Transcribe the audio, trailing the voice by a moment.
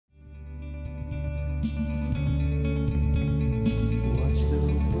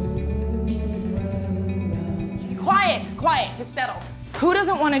Quiet, just settle. Who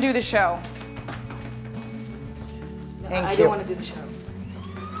doesn't want to do the show? Thank you. I don't want to do the show.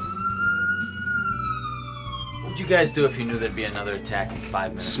 What'd you guys do if you knew there'd be another attack in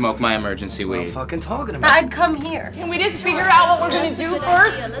 5 minutes? Smoke my emergency weed. What I'm fucking talking about. I'd come here. Can we just figure out what we're gonna do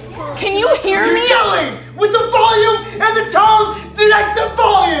first? Can you hear me? Yelling with the volume and the tone, direct the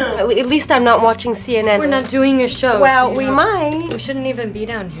volume! At least I'm not watching CNN. We're not doing a show. Well, so we might. We shouldn't even be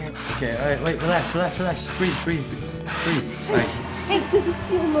down here. Okay, all right, wait, relax. Breathe. All right. Does this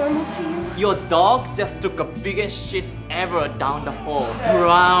feel normal to you? Your dog just took the biggest shit ever down the hole.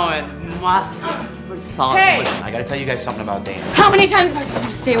 Brown and massive. Solid. Hey! Listen, I gotta tell you guys something about Dana. How many times have I told you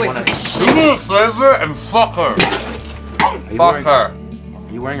to stay away from this shit? Do me a favor and fuck her. Fuck her.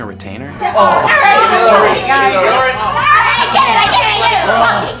 Are you wearing a retainer? Alright, guys. I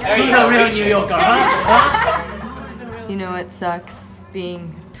get it. You're a real New Yorker, huh? You know it sucks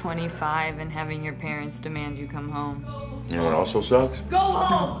being 25 and having your parents demand you come home. You know what also sucks? Go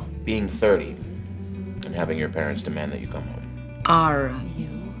home! Being 30 and having your parents demand that you come home. Are you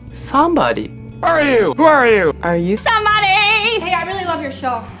somebody? Who are you? Who are you? Are you somebody? Hey, I really love your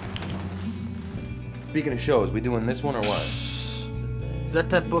show. Speaking of shows, we doing this one or what? Is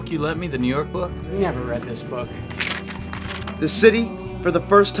that book you lent me, the New York book? Never read this book. The city, for the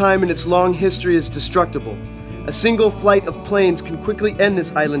first time in its long history, is destructible. A single flight of planes can quickly end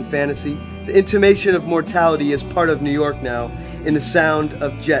this island fantasy. The intimation of mortality is part of New York now, in the sound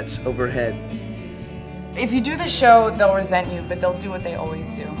of jets overhead. If you do the show, they'll resent you, but they'll do what they always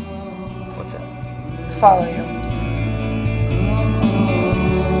do. What's that? Follow you.